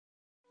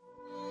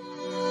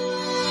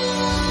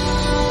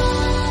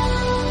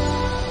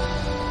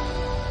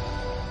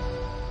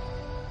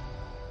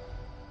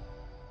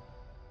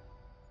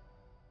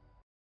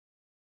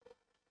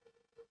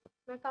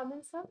come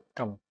in, sir?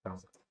 Come.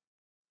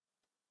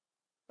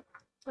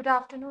 Good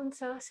afternoon,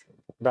 sir.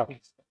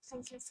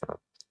 Thank you, sir.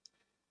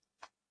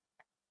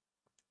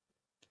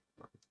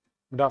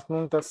 Good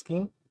afternoon,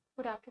 Taskeen.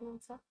 Good afternoon,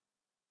 sir.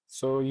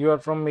 So you are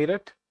from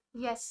Meerut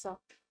Yes, sir.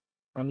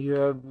 and you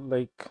are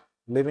like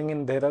living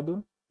in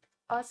Dehradun?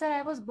 Sir,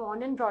 I was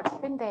born and brought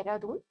up in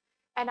Dehradun,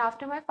 and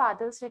after my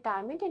father's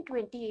retirement in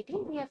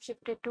 2018, we have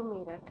shifted to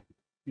Meerut.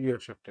 You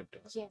have shifted.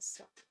 Yes,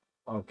 sir.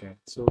 Okay.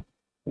 So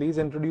please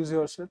introduce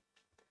yourself.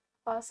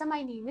 Sir,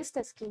 my name is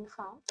Taskeen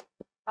Khan.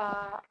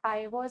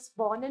 I was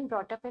born and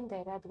brought up in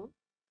Dehradun.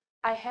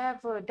 I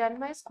have done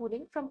my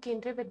schooling from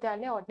Kendriya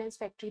Vidyalaya Ordnance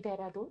Factory,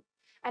 Dehradun,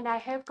 and I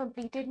have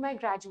completed my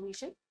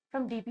graduation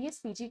from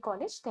DBS PG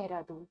College,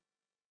 Dehradun.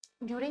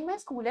 During my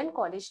school and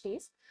college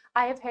days,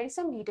 I have held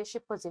some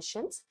leadership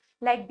positions,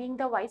 like being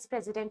the vice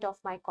president of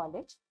my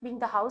college, being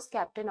the house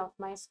captain of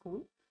my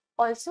school.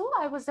 Also,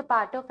 I was a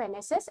part of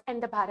NSS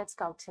and the Bharat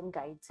Scouts and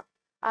Guides.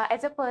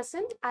 As a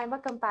person, I'm a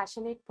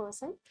compassionate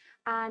person,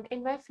 and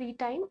in my free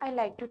time, I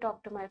like to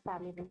talk to my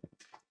family.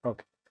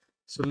 Okay.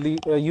 So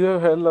you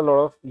have held a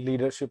lot of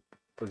leadership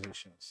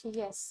positions.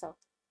 Yes, sir.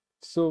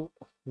 So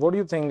what do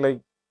you think?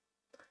 Like,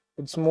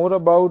 it's more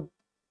about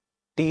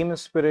team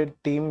spirit,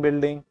 team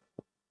building,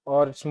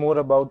 or it's more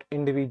about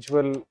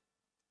individual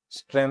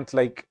strength,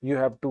 like you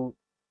have to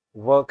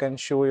work and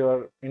show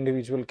your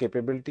individual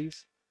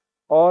capabilities,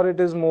 or it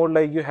is more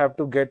like you have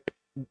to get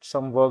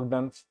some work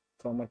done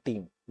from a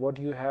team? What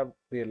you have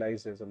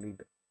realized as a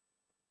leader?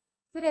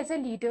 So as a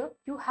leader,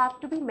 you have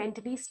to be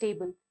mentally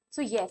stable.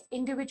 So yes,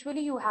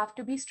 individually you have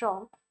to be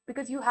strong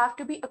because you have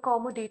to be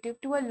accommodative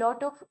to a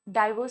lot of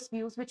diverse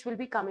views which will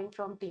be coming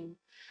from team.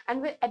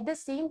 And at the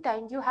same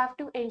time, you have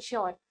to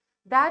ensure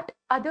that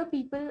other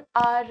people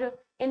are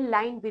in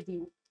line with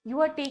you.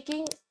 You are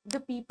taking the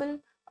people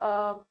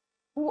uh,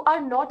 who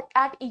are not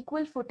at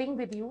equal footing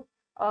with you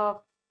uh,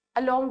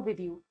 along with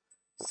you.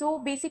 So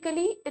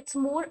basically, it's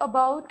more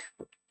about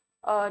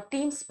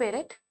team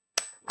spirit,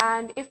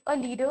 and if a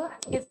leader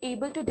is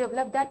able to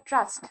develop that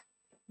trust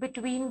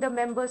between the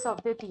members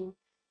of the team,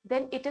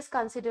 then it is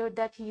considered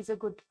that he is a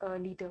good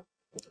leader.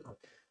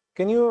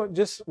 Can you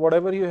just,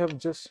 whatever you have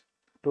just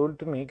told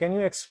to me, can you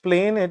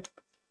explain it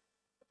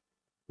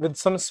with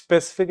some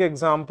specific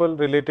example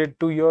related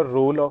to your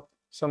role of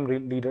some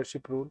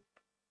leadership role?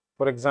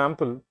 For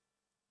example,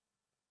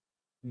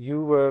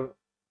 you were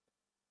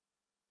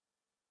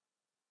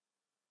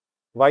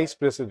vice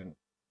president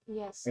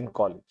Yes. in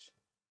college.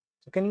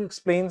 So can you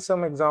explain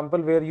some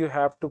example where you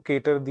have to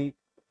cater the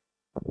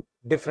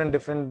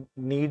different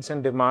needs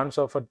and demands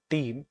of a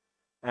team,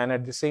 and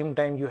at the same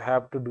time you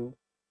have to do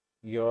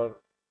your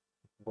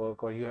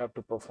work or you have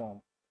to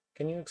perform?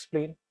 Can you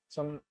explain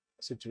some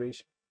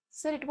situation?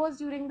 Sir, it was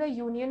during the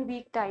Union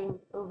Week time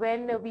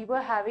when we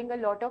were having a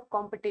lot of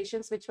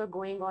competitions which were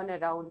going on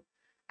around.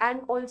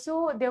 And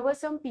also, there were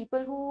some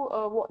people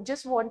who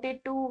just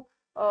wanted to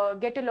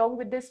get along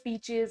with the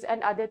speeches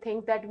and other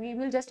things, that we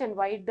will just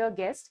invite the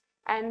guests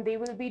and they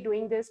will be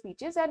doing their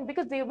speeches, and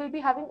because they will be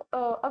having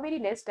a very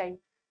less time.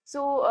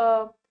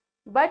 So,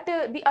 but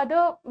the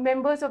other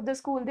members of the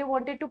school, they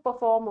wanted to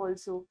perform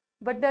also.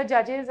 But the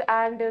judges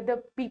and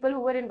the people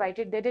who were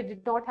invited, they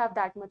did not have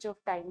that much of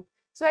time.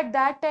 So at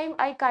that time,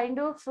 I kind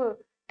of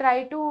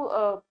try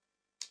to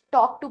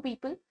talk to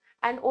people,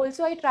 and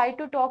also I try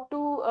to talk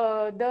to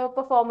the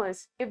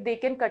performers if they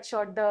can cut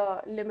short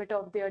the limit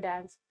of their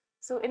dance.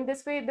 So in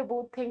this way, the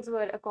both things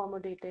were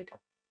accommodated.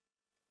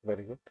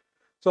 Very good.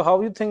 So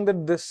how you think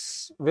that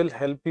this will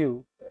help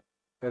you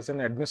as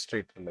an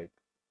administrator, like,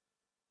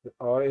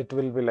 or it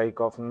will be like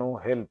of no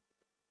help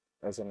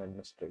as an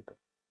administrator?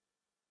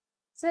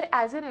 Sir,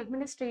 as an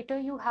administrator,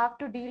 you have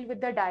to deal with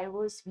the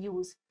diverse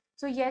views.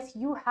 So yes,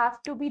 you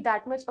have to be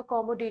that much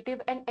accommodative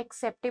and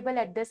acceptable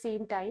at the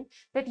same time,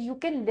 that you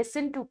can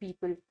listen to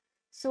people.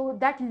 So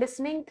that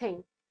listening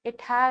thing, it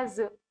has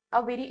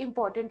a very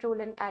important role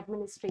in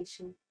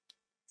administration.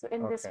 So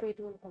in this Okay. way, it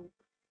will help.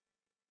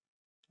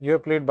 You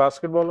have played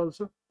basketball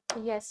also?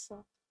 Yes,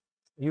 sir.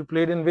 You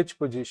played in which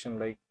position?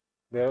 Like,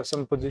 there are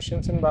some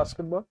positions in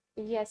basketball?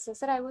 Yes, sir.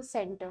 Sir, I was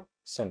center.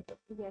 Center.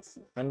 Yes,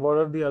 sir. And what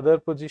are the other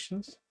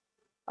positions?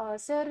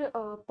 Sir,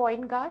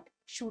 point guard,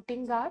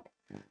 shooting guard,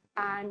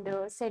 and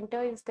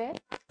center is there.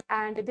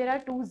 And there are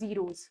two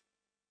zeros.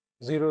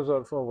 Zeros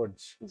or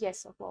forwards?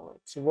 Yes, sir, forward.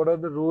 So what are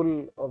the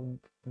role of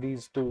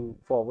these two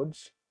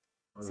forwards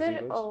or Sir,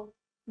 zeros?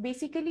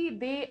 basically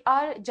they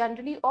are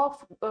generally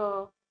of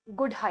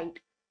good height,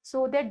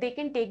 so that they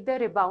can take the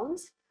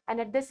rebounds, and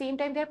at the same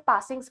time their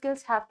passing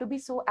skills have to be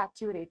so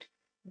accurate,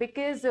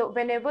 because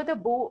whenever the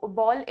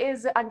ball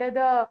is under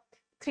the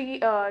 3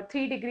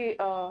 degree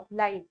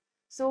line,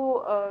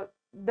 so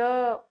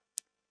the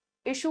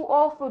issue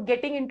of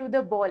getting into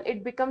the ball,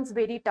 it becomes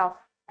very tough,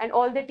 and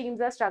all the teams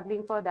are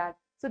struggling for that.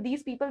 So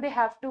these people, they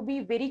have to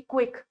be very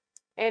quick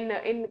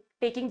in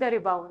taking the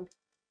rebound.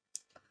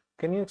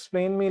 Can you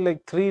explain me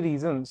like 3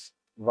 reasons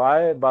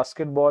why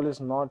basketball is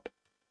not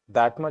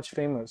that much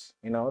famous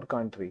in our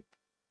country,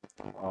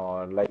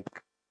 or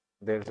like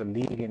there's a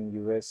league in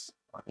US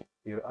or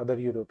other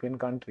European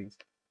countries?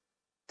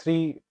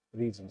 three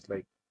reasons.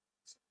 Like,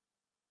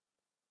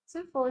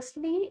 So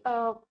firstly,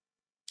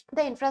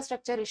 the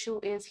infrastructure issue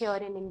is here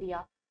in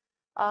India.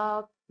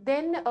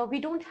 Then we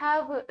don't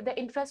have the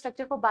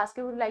infrastructure for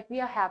basketball like we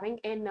are having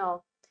in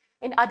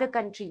other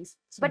countries.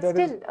 so But that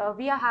is still,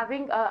 we are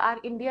having our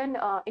Indian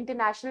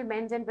international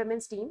men's and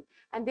women's team,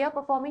 and they are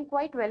performing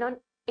quite well on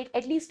it,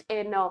 at least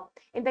in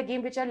the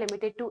game which are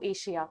limited to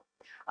Asia.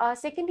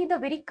 Secondly, the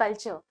very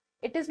culture.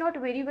 It is not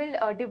very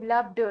well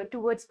developed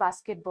towards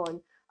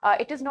basketball.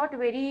 It is not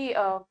very.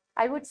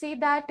 I would say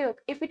that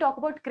if we talk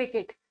about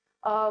cricket,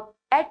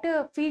 at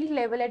field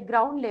level, at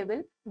ground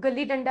level,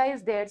 gully danda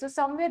is there. So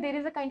somewhere there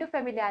is a kind of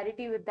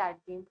familiarity with that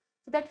game.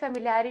 So that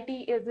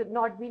familiarity is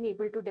not being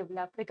able to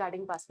develop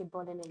regarding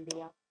basketball in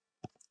India.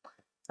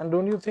 and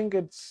don't you think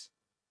it's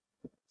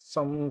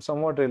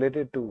somewhat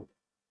related to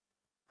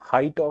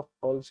height of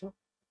also?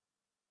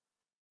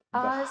 The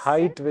Sir,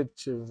 height,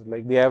 which is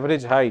like the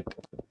average height,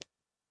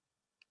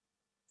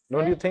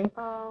 don't you sir, think?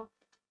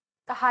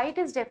 the height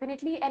is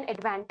definitely an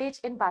advantage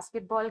in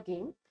basketball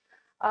game.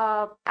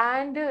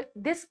 And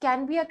this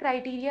can be a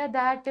criteria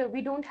that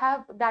we don't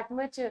have that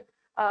much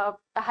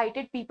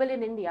heighted people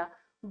in India.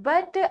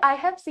 But I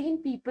have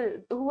seen people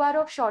who are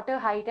of shorter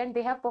height and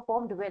they have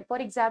performed well. For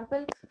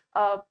example,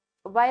 uh,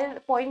 while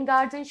point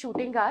guards and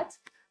shooting guards,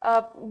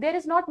 there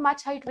is not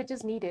much height which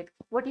is needed.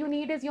 What you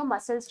need is your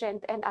muscle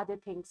strength and other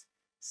things.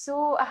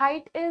 So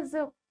height is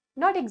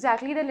not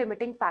exactly the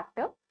limiting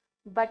factor.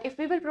 But if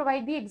we will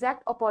provide the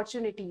exact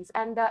opportunities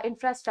and the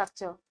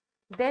infrastructure,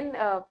 then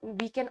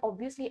we can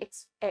obviously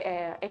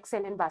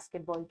excel in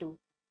basketball too.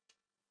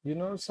 You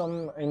know,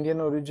 some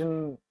Indian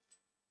origin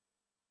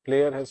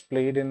player has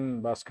played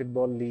in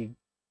basketball league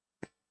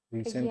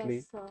recently,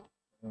 Yes.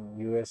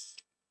 US.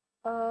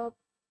 Uh,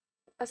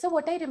 so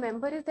what I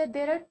remember is that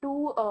there are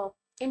two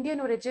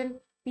Indian origin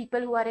people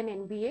who are in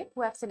NBA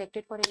who have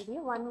selected for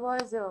NBA. One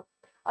was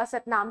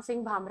Satnam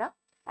Singh Bhamra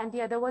and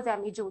the other was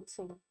Amijot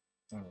Singh.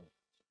 Mm.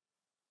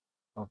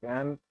 Okay,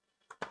 and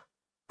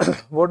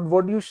what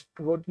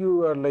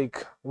you are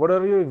like? What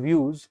are your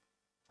views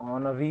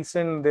on a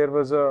recent? There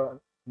was a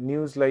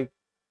news like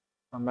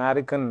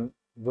American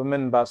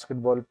women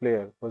basketball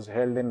player was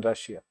held in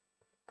Russia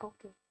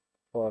Okay.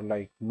 for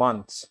like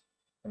months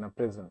in a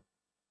prison.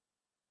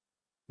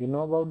 You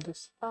know about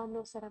this?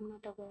 No, sir, I'm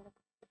not aware of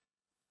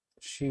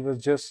She was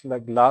just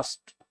like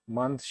last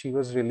month she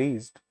was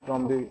released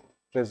from the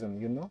prison,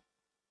 you know?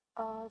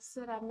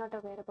 Sir, I'm not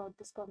aware about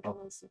this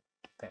controversy.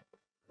 Thank-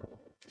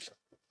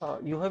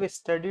 You have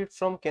studied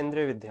from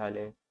Kendriya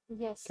Vidyalaya.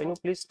 Yes, Can you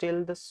please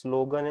tell the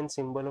slogan and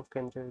symbol of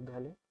Kendriya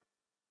Vidyalaya,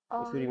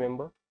 if you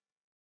remember?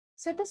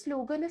 So the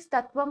slogan is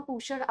Tatvam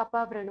Pushan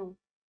Apavranu.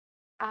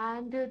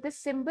 And the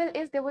symbol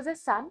is there was a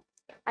sun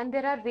and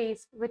there are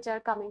rays which are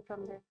coming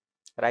from there.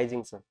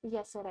 Rising Sun.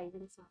 Yes, sir,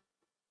 rising sun.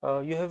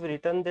 You have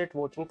written that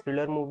watching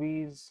thriller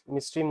movies,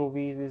 mystery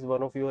movies is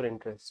one of your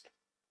interest.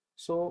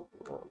 So,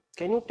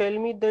 can you tell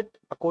me that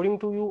according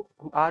to you,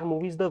 are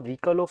movies the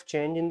vehicle of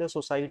change in the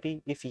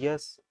society? If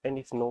yes, and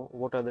if no,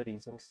 what are the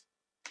reasons?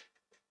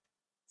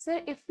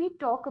 Sir, if we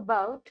talk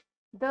about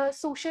the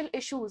social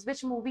issues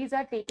which movies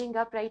are taking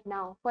up right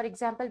now, for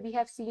example, we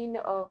have seen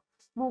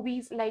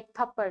movies like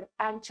Thappad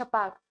and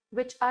Chapak,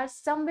 which are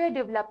somewhere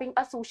developing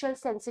a social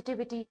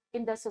sensitivity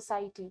in the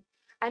society.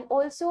 And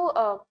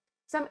also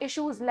some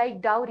issues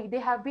like dowry, they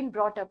have been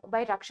brought up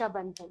by Raksha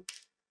Bandhan.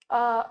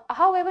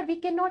 However, we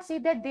cannot say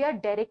that they are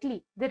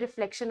directly the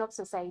reflection of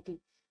society.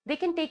 They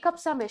can take up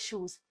some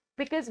issues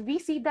because we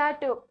see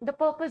that the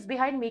purpose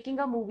behind making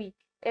a movie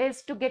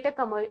is to get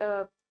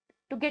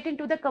to get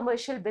into the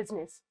commercial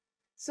business.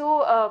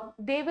 So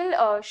they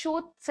will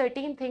show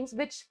certain things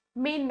which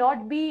may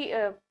not be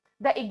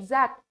the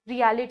exact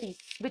reality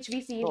which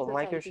we see in No,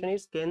 my question society.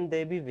 is, can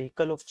they be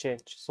vehicle of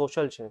change,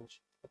 social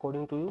change?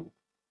 According to you,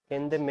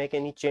 can they make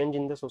any change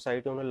in the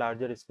society on a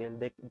larger scale?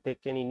 They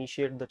can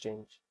initiate the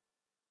change.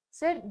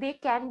 Sir, they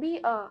can be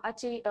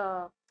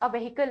a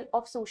vehicle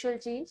of social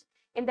change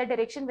in the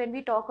direction when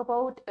we talk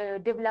about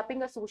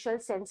developing a social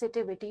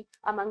sensitivity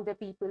among the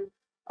people.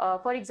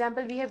 For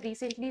example, we have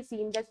recently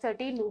seen that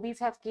certain movies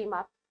have came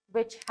up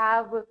which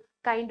have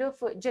kind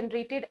of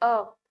generated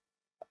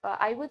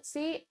I would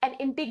say, an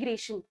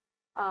integration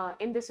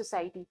in the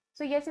society.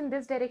 So yes, in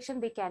this direction,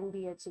 they can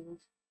be a change.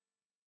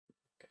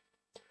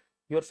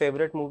 Your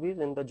favorite movies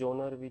in the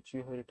genre which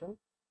you have written?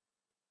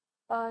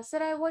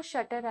 Sir, I watched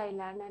Shutter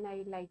Island and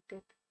I liked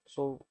it.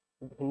 So,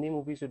 Hindi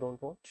movies you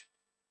don't watch?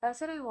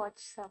 Sir, I watched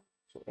some.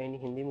 So, any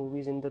Hindi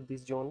movies in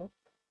this genre?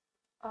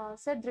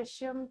 Sir,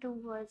 Drishyam 2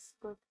 was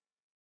good.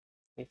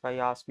 If I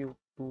ask you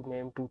to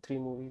name two, three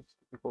movies,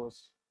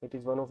 because it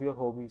is one of your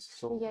hobbies,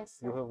 so Yes,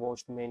 you sir. have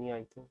watched many,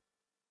 I think.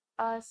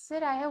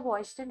 Sir, I have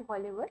watched in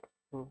Hollywood,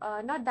 Hmm.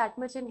 not that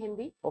much in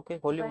Hindi. Okay,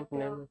 Hollywood, But,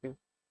 name a few.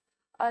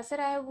 Sir,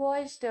 I have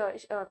watched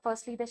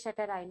firstly the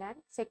Shutter Island.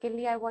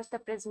 Secondly, I watched The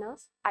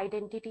Prisoners,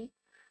 Identity,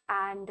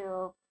 and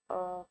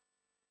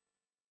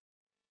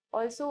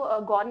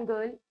also Gone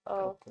Girl.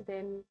 Okay.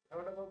 Then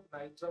What about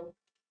Nights Out?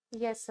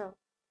 yes, sir.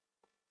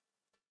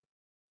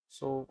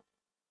 So,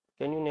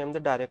 can you name the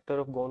director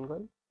of Gone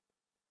Girl?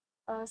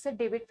 Sir,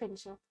 David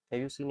Fincher.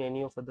 Have you seen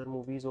any of other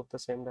movies of the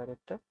same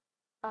director?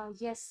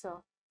 Yes,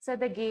 sir. So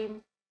the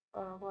game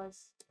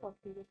was of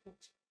David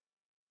Fincher.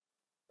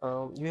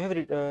 You have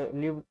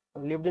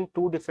lived in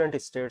two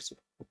different states,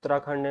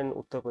 Uttarakhand and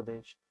Uttar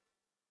Pradesh.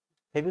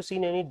 Have you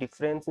seen any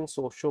difference in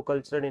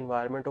socio-cultural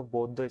environment of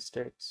both the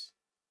states?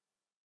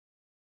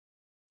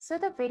 So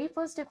the very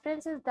first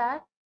difference is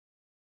that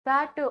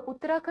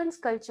Uttarakhand's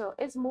culture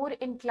is more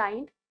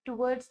inclined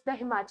towards the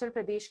Himachal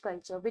Pradesh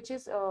culture, which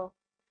is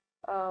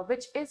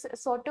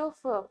sort of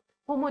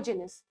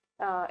homogeneous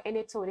in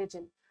its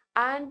origin.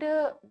 And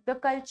the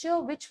culture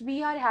which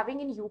we are having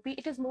in UP,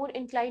 it is more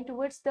inclined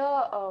towards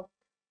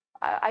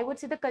I would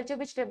say the culture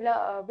which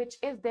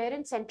is there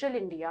in central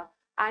India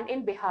and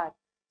in Bihar.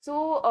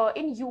 So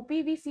in UP,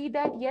 we see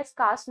that yes,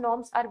 caste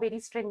norms are very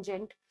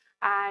stringent,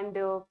 and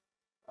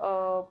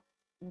uh,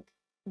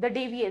 the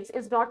deviance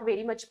is not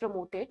very much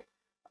promoted.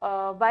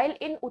 While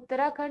in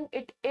Uttarakhand,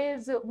 it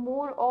is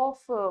more of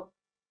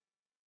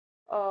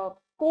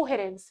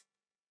coherence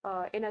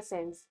in a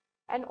sense,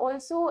 and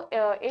also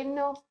in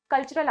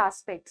cultural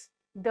aspects,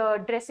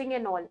 the dressing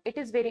and all, it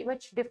is very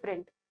much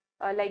different.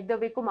 Like the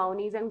way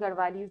Kumaunis and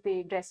Garhwalis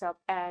they dress up,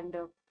 and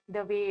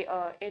the way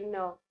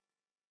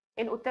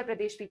in Uttar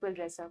Pradesh people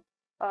dress up.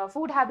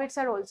 Food habits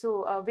are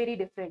also very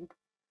different.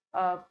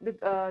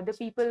 The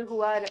people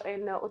who are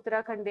in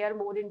Uttarakhand, they are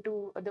more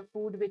into the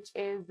food which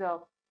is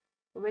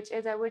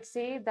I would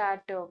say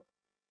that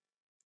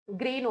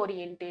grain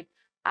oriented,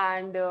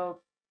 and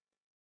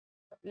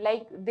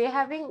like they're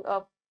having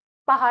a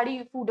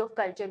Pahadi food of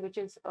culture, which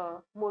is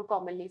more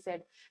commonly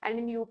said. And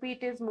in UP,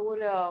 it is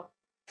more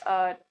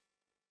uh,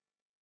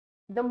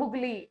 the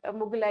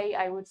Mughlai,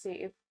 I would say,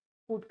 if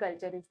food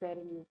culture is there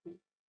in UP.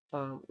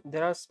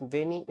 There are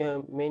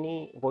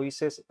many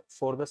voices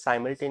for the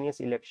simultaneous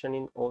election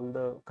in all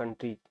the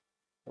country,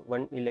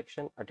 one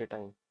election at a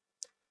time.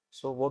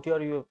 So what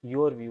are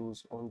your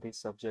views on this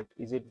subject?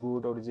 Is it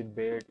good or is it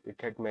bad? It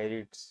had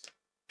merits.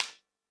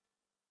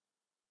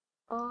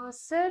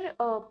 Sir,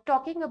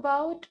 talking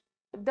about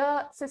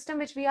the system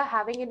which we are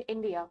having in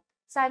India,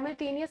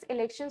 simultaneous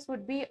elections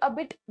would be a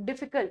bit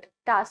difficult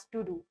task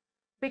to do,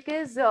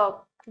 because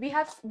we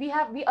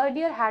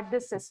earlier had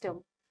this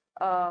system,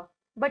 uh,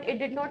 but it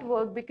did not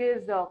work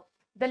because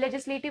the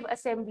legislative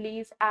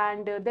assemblies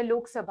and the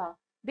Lok Sabha,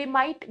 they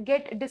might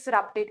get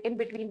disrupted in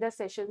between the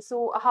sessions.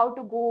 So how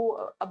to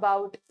go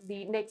about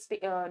the next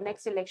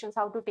elections,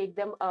 how to take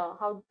them,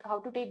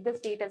 how to take the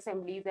state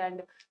assemblies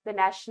and the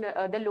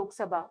Lok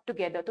Sabha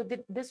together. So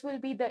this will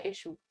be the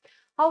issue.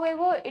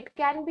 However, it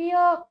can be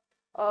uh,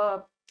 a,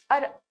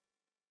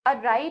 a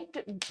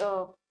right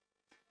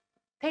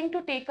thing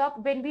to take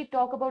up when we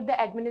talk about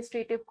the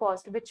administrative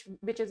cost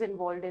which is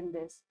involved in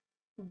this.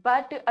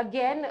 But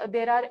again,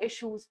 there are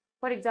issues.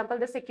 For example,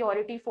 the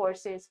security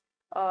forces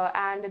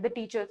and the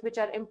teachers which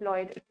are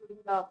employed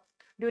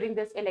during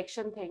this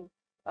election thing.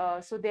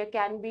 So there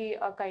can be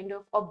a kind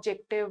of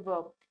objective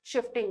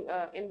shifting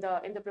in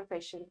the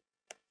profession.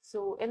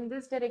 So in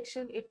this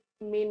direction, it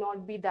may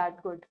not be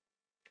that good.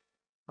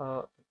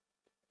 Uh,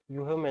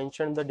 you have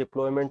mentioned the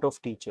deployment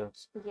of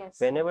teachers. Yes.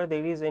 Whenever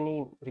there is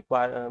any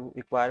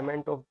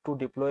requirement of to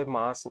deploy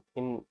mass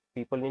in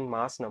people in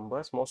mass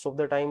numbers, most of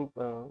the time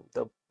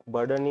the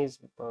burden is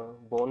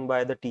borne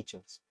by the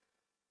teachers.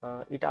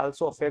 It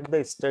also affects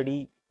the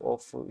studies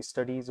of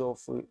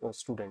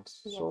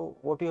students. Yes. So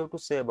what do you have to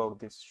say about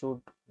this?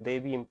 Should they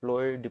be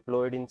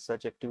deployed in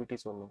such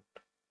activities or not?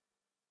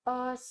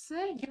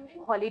 Sir,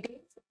 during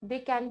holidays, they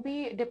can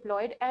be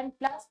deployed, and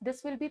plus,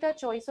 this will be the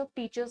choice of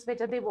teachers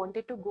whether they want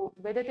to go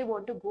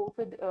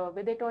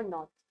with it or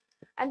not.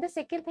 And the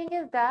second thing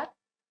is that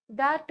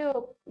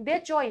their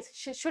choice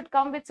should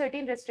come with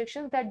certain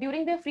restrictions, that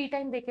during their free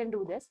time they can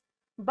do this,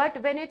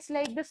 but when it's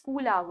like the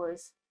school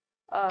hours,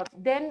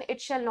 then it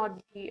shall not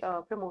be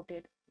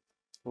promoted.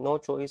 No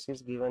choice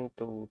is given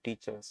to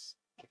teachers.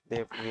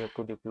 If we have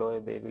to deploy,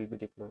 they will be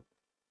deployed.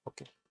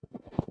 Okay.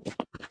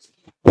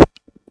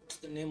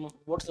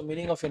 What's the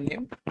meaning of your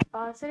name?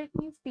 Sir, it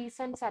means peace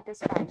and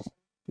satisfaction.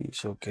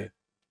 Peace, okay.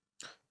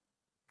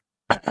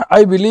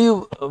 I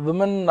believe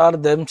women are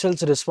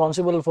themselves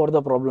responsible for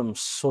the problems,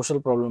 social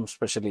problems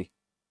especially.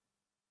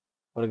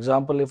 For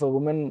example, if a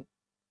woman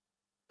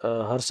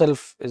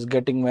herself is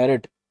getting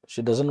married,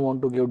 she doesn't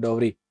want to give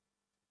dowry.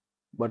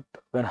 But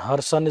when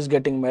her son is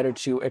getting married,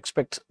 she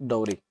expects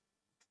dowry.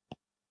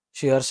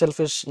 She herself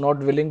is not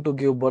willing to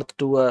give birth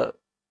to a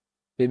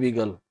baby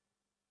girl.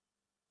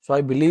 So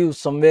I believe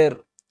somewhere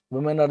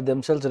women are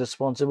themselves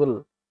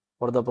responsible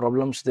for the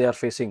problems they are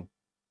facing.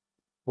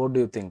 What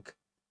do you think?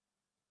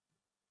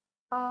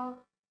 Uh,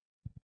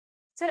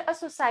 Sir, a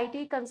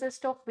society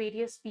consists of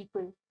various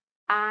people,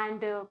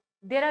 and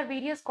there are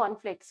various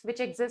conflicts which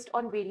exist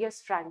on various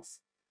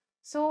fronts.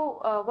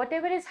 So,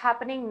 whatever is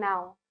happening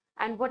now,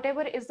 and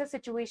whatever is the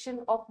situation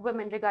of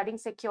women regarding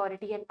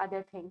security and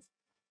other things,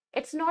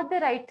 it's not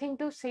the right thing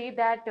to say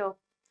that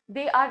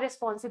they are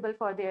responsible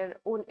for their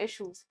own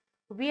issues.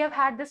 We have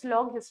had this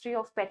long history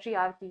of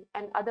patriarchy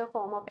and other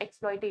form of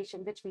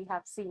exploitation which we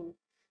have seen.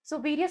 So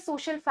various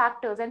social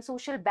factors and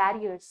social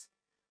barriers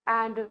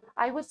And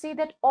I would say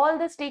that all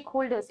the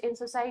stakeholders in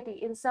society,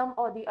 in some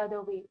or the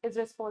other way, is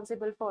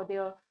responsible for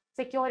their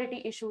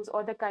security issues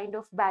or the kind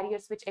of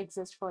barriers which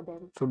exist for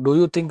them. So do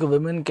you think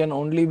women can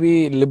only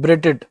be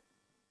liberated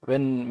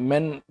when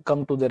men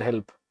come to their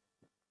help?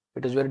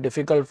 It is very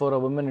difficult for a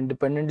woman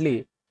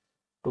independently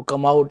to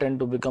come out and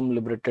to become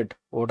liberated.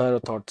 What are your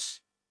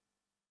thoughts?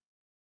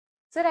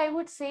 Sir, I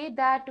would say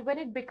that when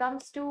it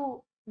becomes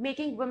to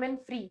making women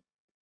free,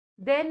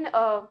 then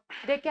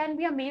there can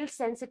be a male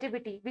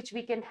sensitivity which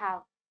we can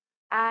have.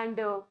 And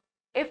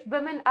if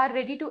women are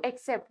ready to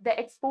accept the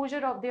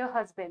exposure of their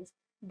husbands,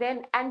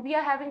 then, and we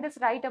are having this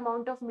right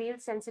amount of male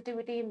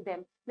sensitivity in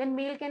them, then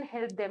male can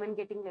help them in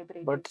getting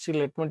liberated. But see,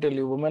 let me tell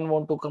you, women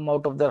want to come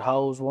out of their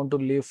house, want to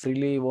live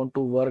freely, want to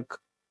work,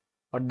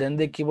 but then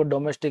they keep a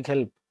domestic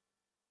help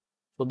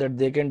so that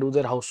they can do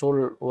their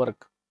household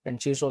work.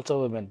 And she is also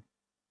a woman.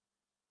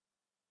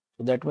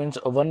 So that means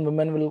one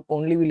woman will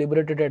only be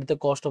liberated at the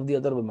cost of the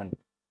other women.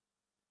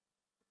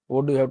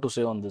 What do you have to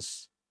say on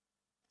this?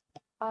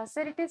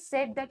 Sir, it is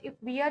said that if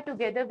we are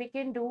together, we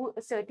can do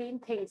certain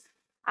things.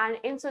 And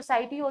in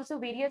society, also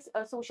various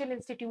social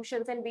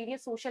institutions and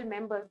various social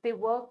members, they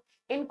work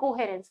in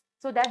coherence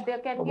so that there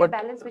can be a But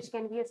balance which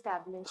can be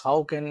established.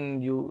 how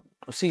can you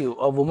see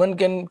a woman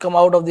can come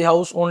out of the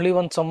house only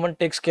when someone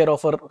takes care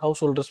of her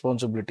household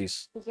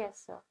responsibilities?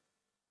 Yes, sir.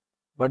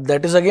 But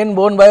that is again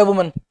borne by a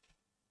woman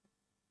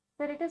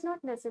Sir, it is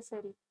not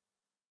necessary.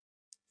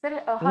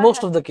 Sir, in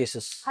most of the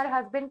cases. her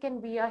husband can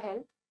be a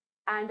help.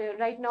 And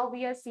right now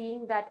we are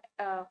seeing that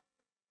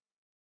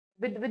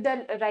with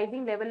the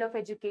rising level of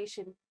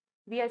education,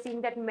 we are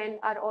seeing that men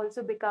are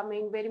also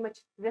becoming very much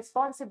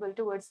responsible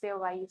towards their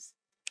wives.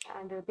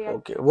 And they are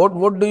Okay,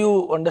 what do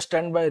you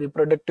understand by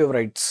reproductive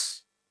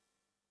rights?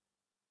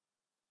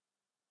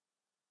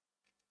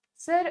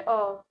 Sir,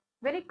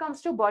 when it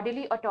comes to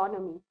bodily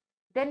autonomy,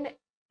 then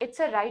it's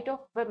a right of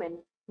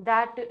women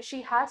that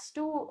she has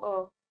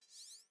to.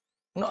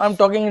 No, I'm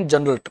talking in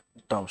general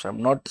terms.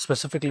 I'm not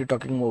specifically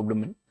talking about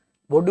women.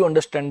 What do you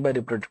understand by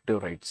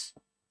reproductive rights?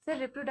 So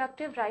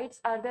reproductive rights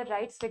are the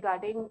rights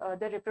regarding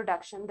the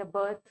reproduction, the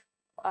birth,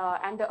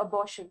 and the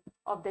abortion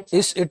of the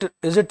child.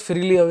 Is it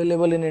freely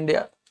available in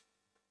India?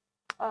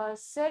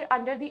 Sir,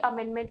 under the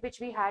amendment which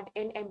we had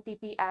in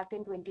MTP Act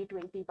in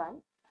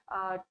 2021,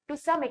 to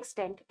some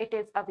extent it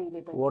is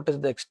available. What is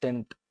the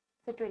extent?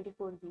 So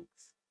 24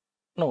 weeks.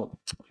 No,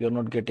 you're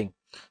not getting.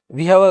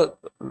 We have a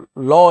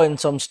law in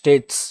some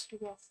states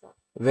Yes, sir.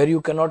 where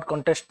you cannot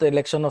contest the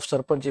election of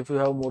sarpanch if you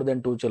have more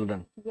than 2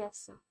 children.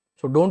 Yes, sir.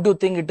 So don't you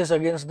think it is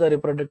against the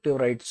reproductive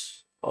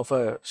rights of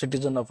a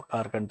citizen of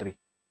our country?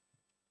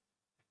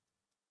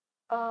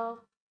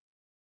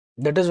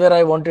 That is where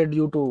I wanted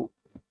you to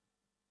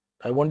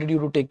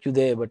take you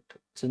there, but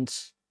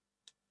since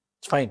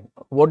it's fine.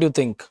 What do you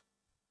think?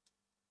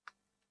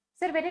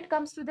 Sir, when it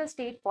comes to the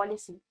state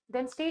policy,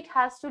 then state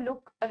has to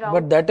look around.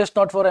 But that is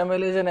not for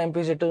MLAs and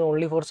MPs, it is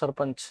only for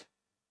sarpanch.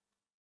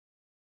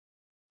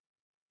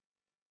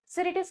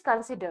 Sir, it is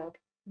considered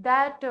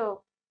that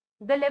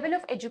the level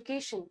of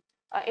education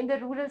in the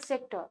rural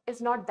sector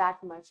is not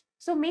that much.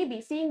 So maybe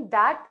seeing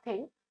that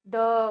thing,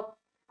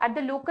 at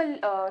the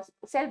local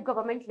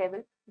self-government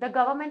level, the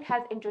government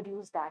has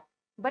introduced that.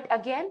 But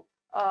again,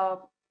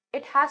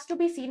 it has to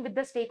be seen with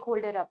the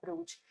stakeholder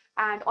approach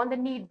and on the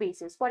need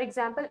basis. For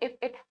example, if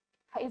it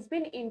has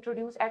been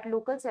introduced at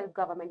local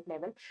self-government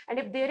level, and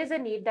if there is a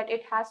need that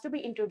it has to be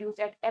introduced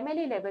at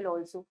MLA level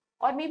also,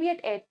 or maybe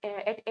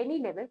at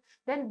any level,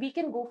 then we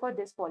can go for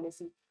this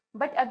policy.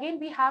 But again,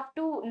 we have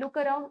to look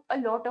around a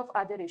lot of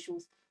other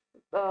issues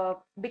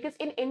because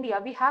in India,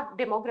 we have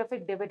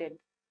demographic dividend.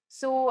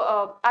 So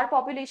our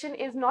population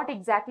is not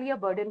exactly a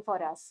burden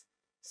for us.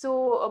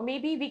 So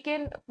maybe we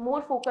can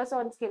more focus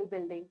on skill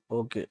building.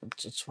 Okay,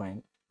 it's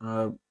fine.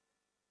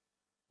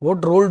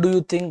 What role do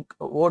you think,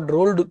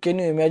 can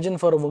you imagine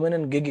for a woman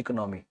in gig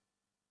economy?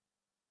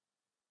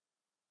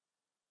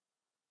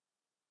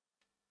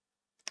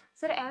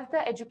 Sir, as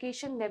the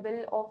education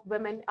level of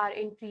women are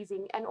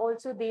increasing and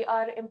also they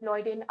are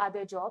employed in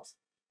other jobs,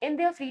 in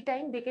their free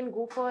time, they can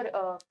go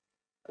for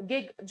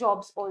gig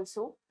jobs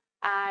also.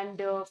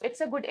 And it's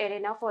a good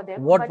arena for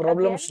them. What But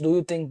problems again, do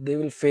you think they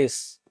will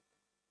face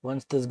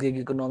once this gig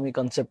economy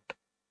concept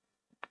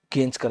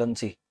gains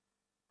currency?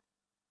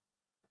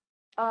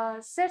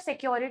 Sir,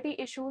 security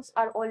issues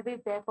are always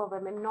there for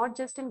women, not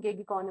just in gig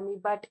economy,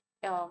 but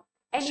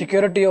any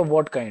Security of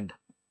what kind?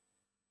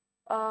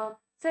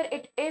 Sir,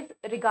 it is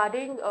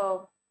regarding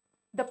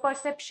the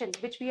perception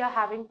which we are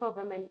having for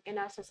women in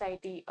our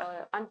society,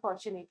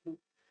 unfortunately.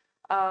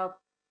 So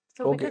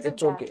Okay, because of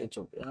it's that, okay, it's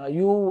okay.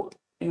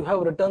 You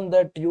have written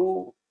that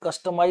you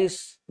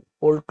customize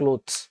old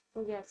clothes.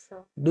 yes,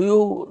 sir. Do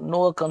you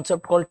know a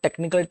concept called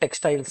technical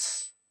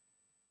textiles?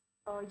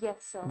 Yes,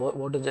 sir.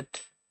 What is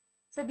it?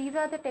 So these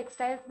are the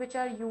textiles which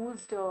are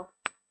used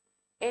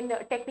in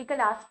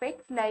technical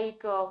aspects,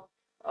 like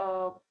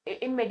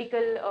in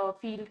medical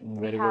field,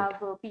 Very we good. have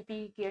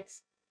PPE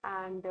kits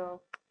and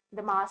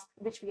the mask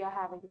which we are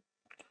having.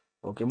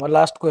 Okay, my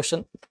last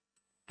question.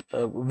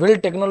 Will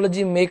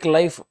technology make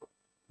life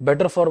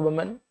better for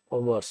women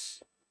or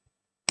worse?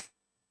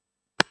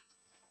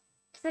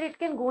 Sir, it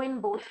can go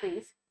in both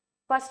ways.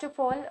 First of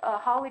all,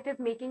 how it is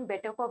making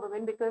better for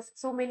women, because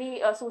so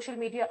many social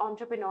media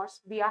entrepreneurs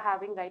we are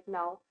having right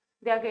now,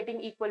 they are getting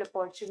equal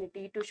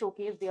opportunity to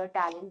showcase their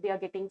talent. They are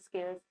getting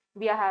skills.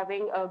 We are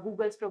having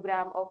Google's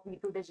program of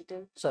V2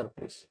 Digital. Sir,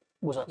 please.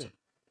 Gujarat, sir.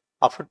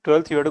 After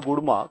 12th, you had a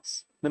good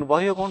marks. Then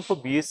why you gone for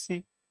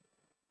BSc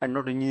and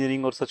not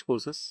engineering or such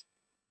courses?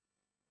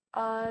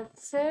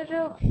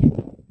 Sir,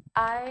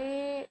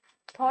 I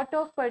thought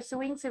of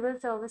pursuing civil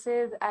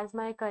services as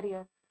my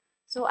career.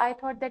 So I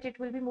thought that it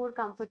will be more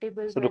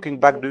comfortable So with looking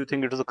back, do you BSc.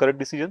 think it was a correct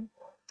decision?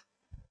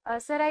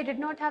 Sir, I did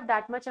not have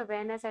that much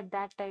awareness at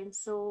that time.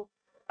 So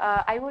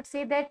I would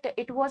say that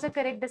it was a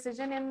correct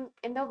decision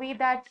in the way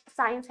that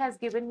science has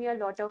given me a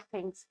lot of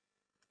things,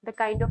 the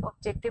kind of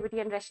objectivity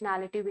and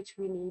rationality which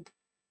we need,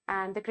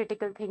 and the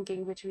critical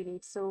thinking which we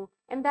need. So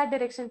in that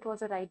direction, it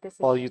was a right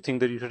Or you decision. think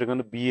that you should have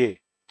gone a BA?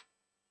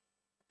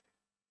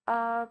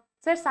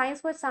 Sir,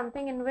 science was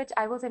something in which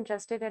I was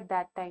interested at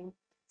that time.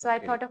 So I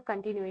Okay. thought of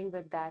continuing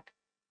with that.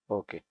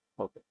 Okay,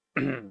 okay.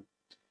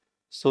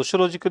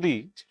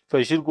 Sociologically, if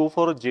I should go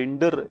for a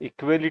gender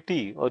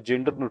equality or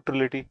gender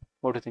neutrality,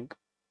 what do you think?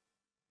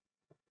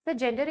 The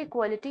gender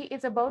equality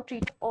is about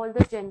treating all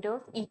the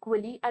genders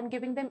equally and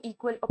giving them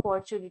equal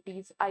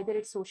opportunities, either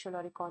it's social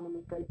or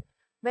economical.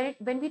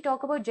 When we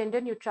talk about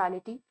gender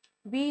neutrality,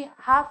 we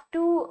have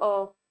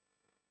to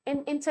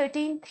in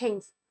certain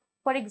things.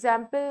 For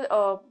example,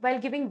 while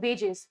giving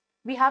wages,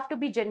 we have to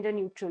be gender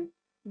neutral.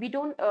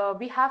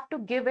 We have to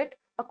give it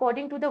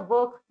according to the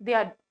work they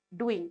are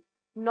doing,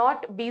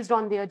 not based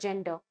on their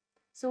gender.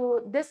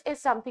 So this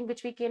is something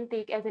which we can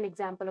take as an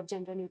example of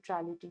gender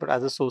neutrality. But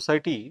as a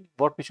society,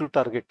 what we should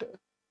target?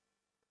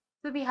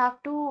 So we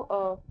have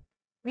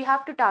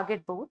to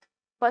target both.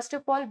 First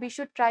of all, we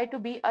should try to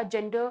be a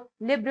gender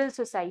liberal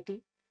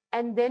society,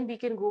 and then we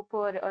can go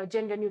for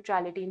gender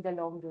neutrality in the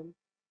long run.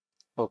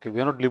 Okay,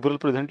 we are not liberal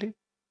presently.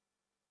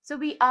 So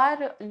we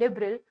are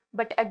liberal,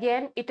 but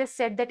again, it is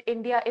said that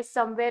India is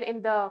somewhere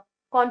in the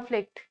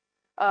conflict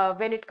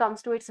when it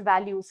comes to its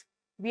values.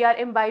 We are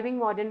imbibing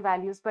modern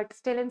values, but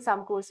still in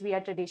some course we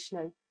are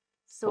traditional.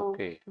 So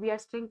Okay. we are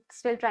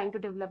still trying to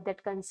develop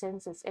that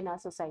consensus in our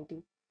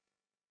society.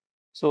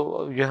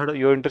 So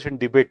you're interested in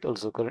debate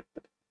also, correct?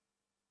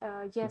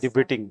 Yes, sir.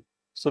 Debating.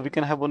 So we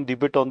can have one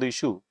debate on the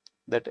issue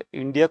that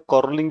India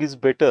quarreling is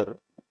better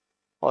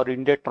or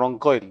India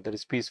tranquil, that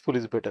is peaceful,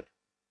 is better.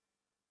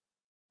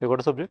 You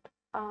got a subject?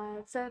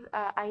 Sir,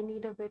 I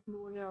need a bit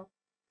more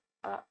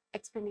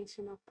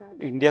explanation of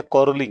that. India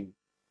quarreling.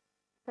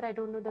 Sir, I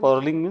don't know the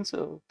Quarreling meaning. means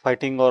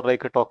fighting or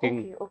like a talking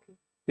Okay, okay.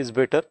 is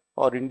better,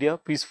 or India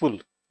peaceful,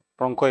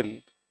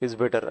 tranquil is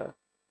better.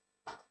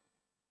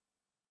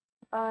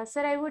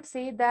 Sir, I would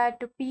say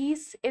that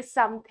peace is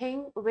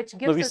something which No,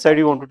 gives which side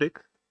you want society. to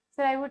take?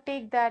 Sir, I would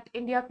take that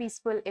India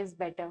peaceful is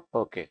better.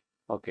 Okay,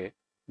 okay.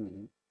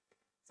 Mhm.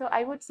 So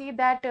I would say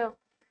that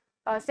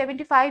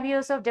 75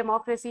 years of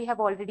democracy have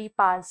already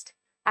passed,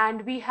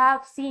 and we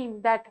have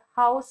seen that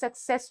how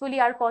successfully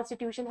our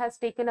constitution has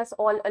taken us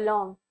all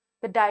along,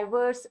 the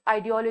diverse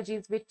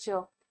ideologies which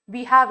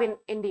we have in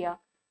India.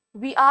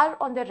 We are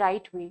on the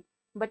right way,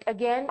 but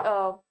again,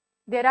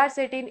 there are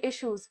certain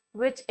issues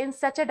which in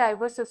such a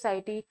diverse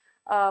society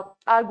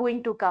are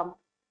going to come.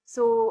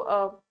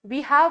 So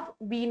we have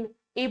been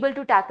able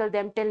to tackle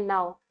them till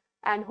now,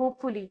 and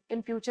hopefully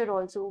in future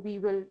also we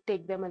will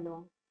take them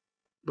along.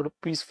 But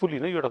peacefully,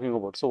 no, you're talking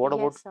about. So what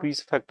about Yes, sir.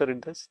 peace factor in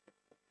this?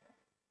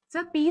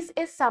 So peace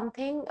is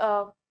something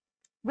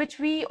which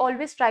we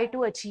always try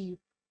to achieve.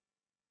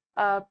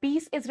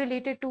 Peace is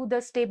related to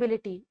the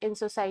stability in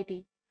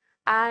society,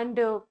 and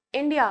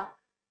India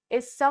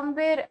is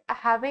somewhere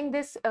having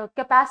this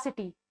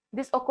capacity,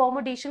 this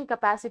accommodation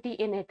capacity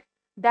in it,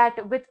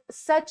 that with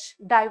such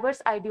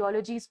diverse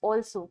ideologies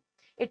also,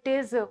 it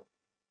is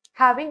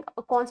having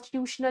a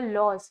constitutional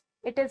laws.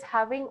 It is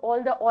having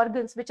all the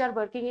organs which are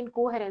working in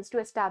coherence to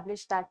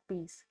establish that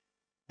peace.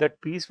 That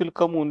peace will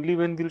come only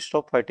when we'll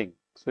stop fighting.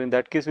 So in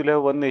that case, we'll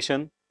have one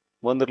nation,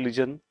 one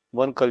religion,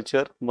 one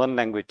culture, one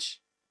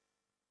language.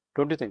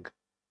 Don't you think?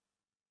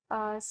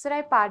 Sir,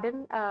 I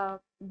pardon,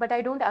 but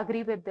I don't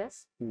agree with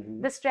this.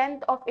 Mhm. The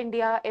strength of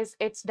India is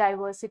its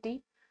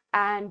diversity,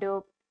 and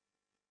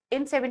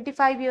in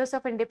 75 years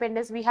of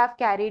independence, we have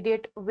carried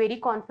it very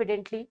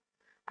confidently,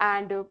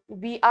 and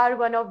we are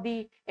one of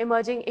the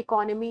emerging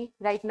economy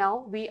right now.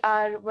 We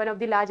are one of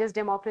the largest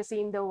democracy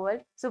in the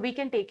world, so we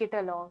can take it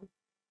along.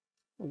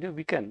 Yeah,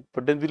 we can,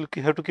 but then we'll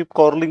have to keep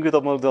quarreling with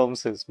among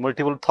themselves.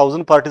 Multiple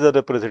thousand parties are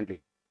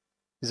representing.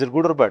 Is it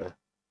good or bad?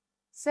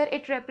 Sir,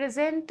 it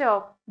represents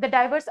the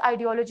diverse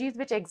ideologies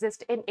which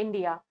exist in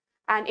India.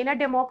 And in a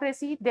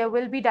democracy, there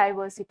will be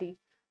diversity.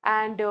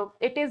 And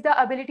it is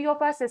the ability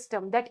of our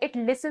system that it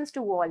listens to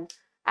all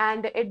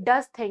and it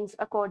does things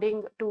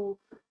according to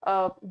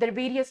the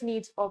various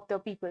needs of the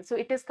people. So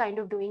it is kind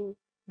of doing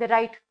the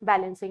right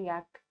balancing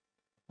act.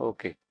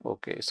 Okay,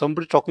 okay.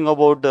 Somebody talking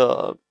about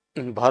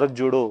Bharat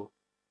Jodo.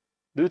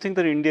 Do you think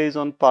that India is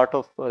on part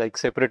of like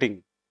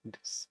separating,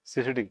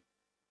 seceding?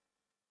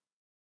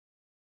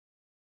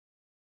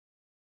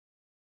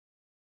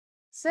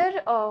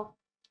 Sir,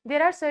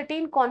 there are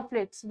certain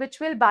conflicts which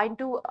will bind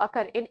to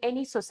occur in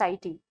any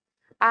society,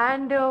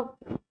 and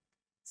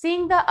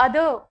seeing the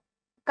other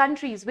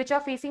countries which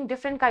are facing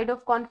different kind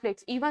of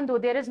conflicts, even though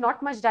there is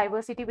not much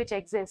diversity which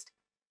exists.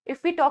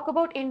 If we talk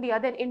about India,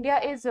 then India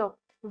is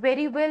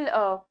very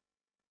well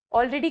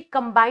already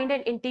combined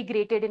and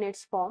integrated in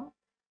its form.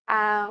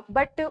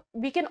 But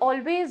we can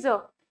always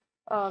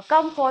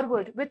come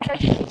forward with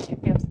such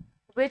initiatives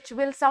which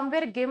will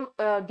somewhere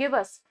give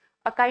us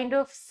a kind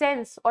of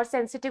sense or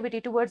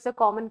sensitivity towards the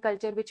common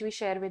culture which we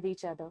share with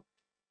each other.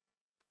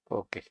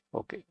 Okay,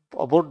 okay.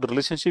 About the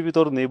relationship with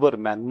our neighbor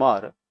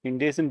Myanmar,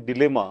 India is in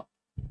dilemma.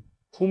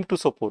 Whom to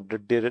support?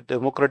 The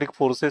democratic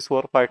forces who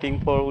are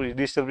fighting for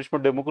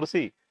re-establishment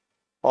democracy,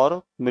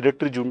 or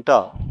military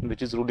junta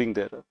which is ruling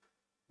there?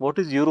 What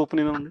is your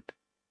opinion on it?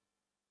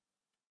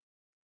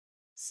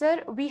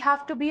 Sir, we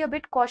have to be a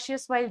bit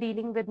cautious while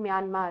dealing with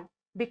Myanmar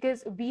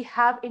because we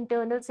have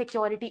internal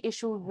security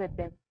issues with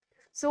them.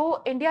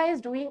 So India is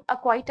doing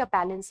quite a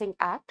balancing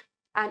act,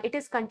 and it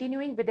is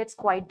continuing with its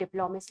quiet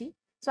diplomacy.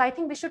 So I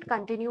think we should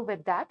continue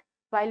with that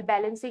while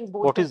balancing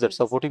both What the is that? things.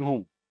 Supporting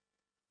whom?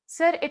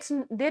 Sir,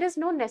 there is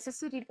no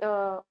necessity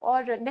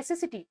or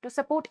necessity to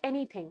support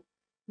anything.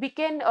 We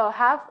can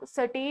have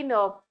certain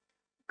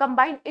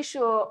combined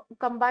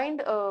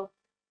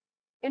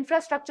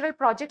infrastructural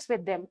projects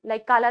with them,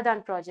 like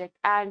Kaladan project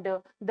and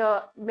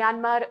the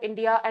Myanmar,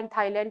 India, and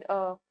Thailand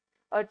uh,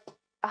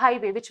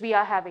 highway, which we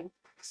are having.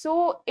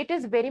 So it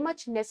is very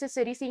much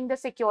necessary seeing the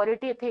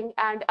security thing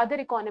and other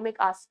economic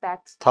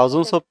aspects.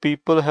 Thousands of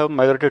people have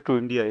migrated to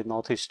India in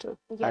Northeast,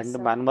 Yes, and the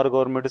sir. Myanmar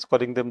government is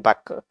calling them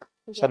back.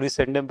 Shall we Yes.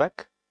 send them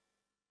back?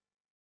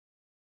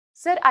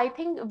 Sir, I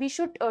think we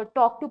should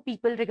talk to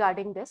people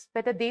regarding this,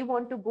 whether they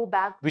want to go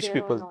back Which there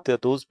or people?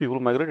 not. Those people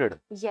migrated.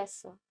 Yes,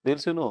 sir. They'll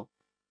say no.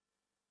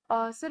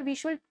 Sir, we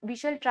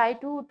shall try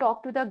to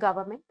talk to the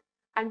government,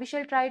 and we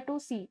shall try to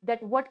see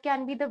that what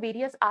can be the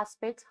various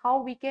aspects,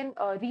 how we can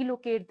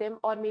relocate them,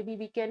 or maybe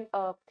we can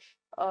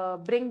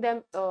bring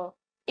them,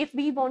 if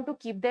we want to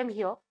keep them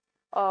here,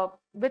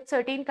 with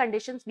certain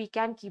conditions, we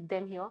can keep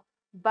them here.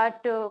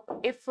 But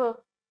if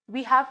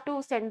we have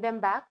to send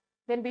them back,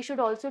 then we should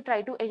also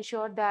try to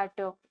ensure that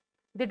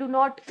they do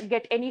not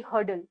get any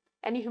hurdle,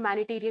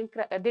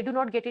 they do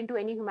not get into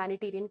any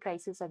humanitarian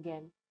crisis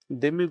again.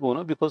 They may go,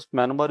 no, because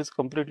Myanmar is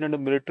completely under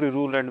military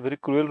rule and very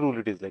cruel rule.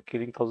 It is like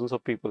killing thousands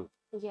of people.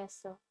 Yes,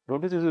 sir.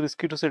 Don't you think it's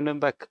risky to send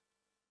them back?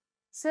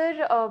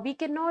 Sir, we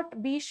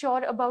cannot be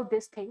sure about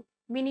this thing.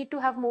 We need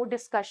to have more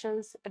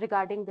discussions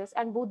regarding this,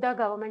 and both the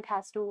government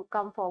has to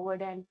come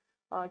forward and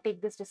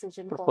take this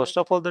decision But forward. first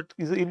of all, that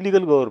is an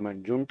illegal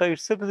government. Junta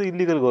itself is an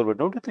illegal government.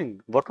 Don't you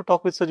think? What to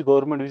talk with such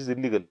government which is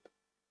illegal?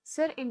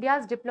 Sir,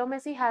 India's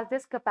diplomacy has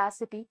this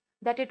capacity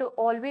that it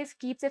always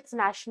keeps its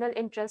national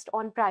interest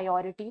on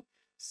priority.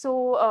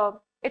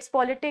 So its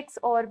politics,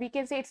 or we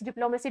can say its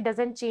diplomacy,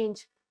 doesn't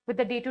change with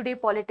the day-to-day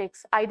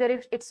politics, either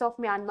if it's of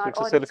Myanmar It's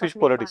a or it's selfish of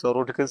politics, Nepal. or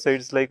what you can say,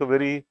 it's like a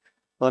very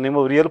name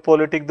of real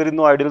politics. There is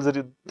no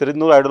ideology. There is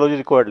no ideology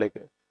required. Like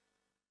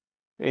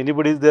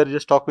anybody is there,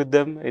 just talk with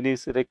them. Any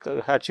like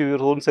achieve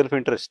your own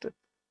self-interest.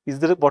 Is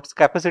there what's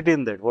capacity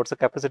in that? What's the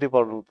capacity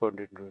point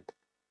into it?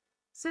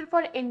 Sir,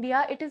 for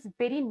India, it is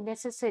very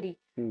necessary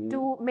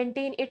to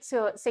maintain its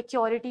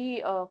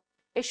security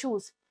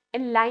issues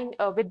in line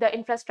with the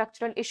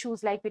infrastructural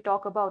issues like we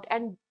talk about.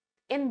 And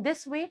in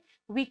this way,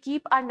 we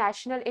keep our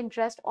national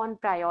interest on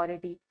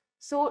priority.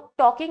 So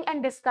talking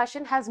and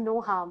discussion has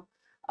no harm.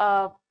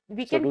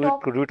 We So can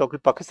talk. could we talk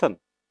with Pakistan?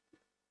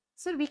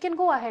 Sir, we can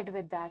go ahead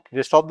with that.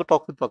 We stop the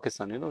talk with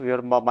Pakistan. You know, we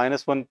are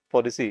 -1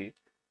 policy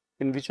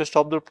in which we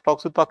stop the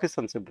talks with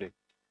Pakistan simply.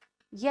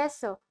 Yes,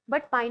 sir.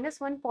 But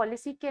 -1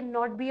 policy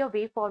cannot be a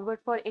way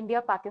forward for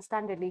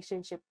India-Pakistan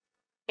relationship.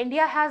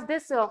 India has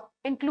this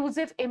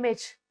inclusive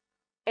image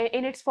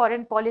in its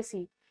foreign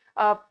policy.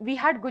 We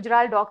had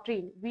Gujarat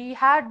doctrine. We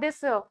had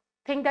this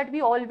thing that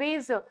we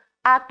always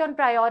act on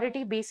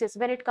priority basis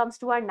when it comes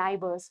to our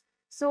neighbors.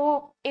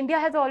 So India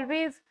has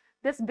always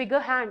this bigger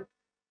hand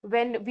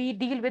when we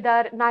deal with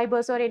our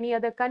neighbors or any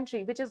other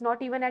country, which is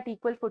not even at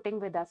equal footing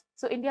with us.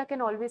 So India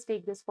can always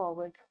take this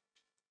forward.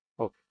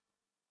 Okay.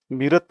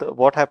 Meerut,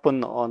 what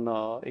happened on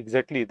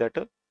exactly that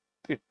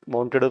it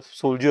mounted up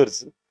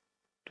soldiers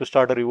to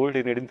start a revolt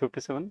in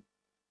 1857?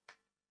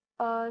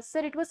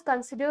 Sir, it was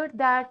considered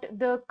that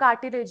the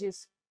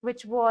cartridges,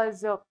 which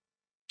was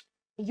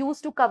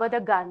used to cover the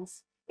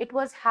guns,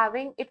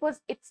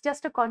 it's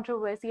just a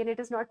controversy, and it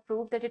is not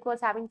proved that it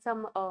was having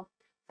some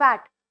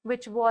fat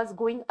which was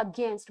going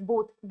against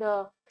both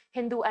the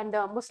Hindu and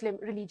the Muslim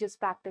religious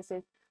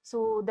practices.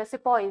 So the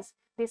sepoys,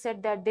 they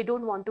said that they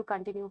don't want to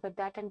continue with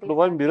that, and they So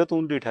why started. Meerut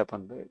only it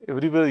happened?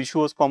 Everywhere issue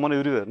was common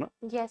everywhere, no?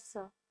 Yes,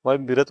 sir. Why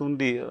Meerut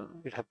only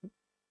it happened?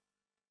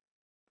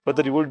 But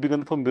the revolt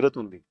began from Meerut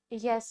only.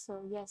 Yes,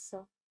 sir. Yes,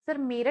 sir. Sir,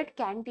 Meerut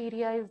Kant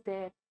area is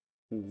there.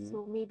 Mhm.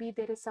 So maybe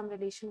there is some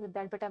relation with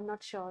that, but I'm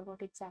not sure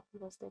what exactly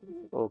was the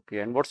reason. Okay,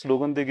 and what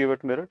slogan they gave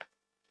at Meerut?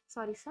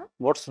 Sorry, sir.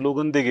 What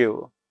slogan they gave?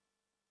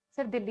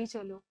 Sir, Delhi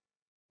chalo.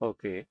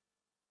 Okay,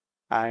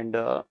 and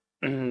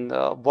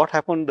what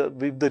happened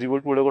if the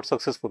revolt would have got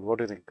successful? What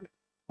do you think?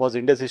 Was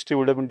India's history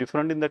would have been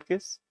different in that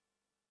case?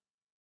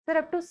 Sir,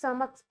 up to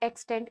some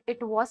extent,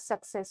 it was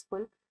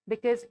successful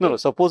because No,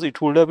 suppose it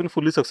would have been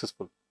fully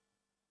successful.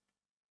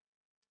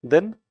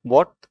 Then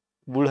what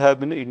would have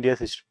been India's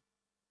history?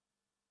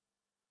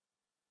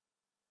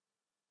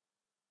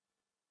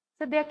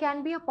 so there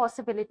can be a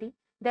possibility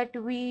that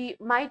we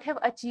might have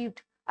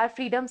achieved our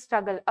freedom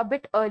struggle a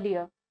bit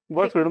earlier.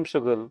 What Bec- freedom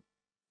struggle?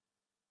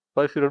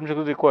 Why freedom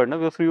struggle required? Na?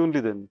 We are free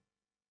only then.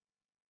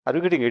 Are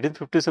you getting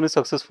 1857 is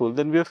successful?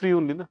 Then we are free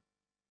only. Na?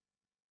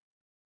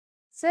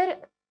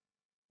 Sir,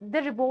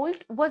 the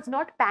revolt was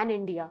not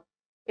pan-India.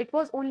 It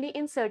was only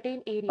in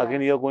certain areas.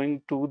 Again, you are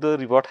going to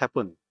the what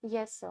happened.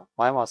 Yes, sir.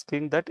 I am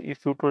asking that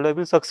if it would have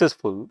been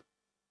successful,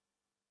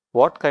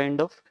 what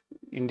kind of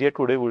India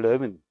today would have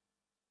been?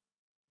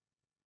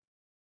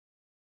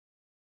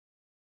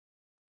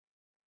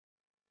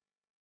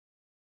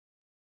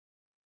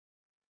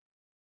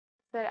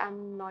 Sir,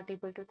 I'm not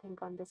able to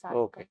think on this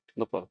article. Okay,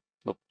 no problem.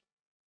 No.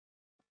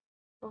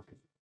 Okay.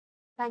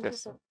 Thank you,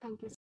 Yes. sir.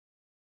 Thank you.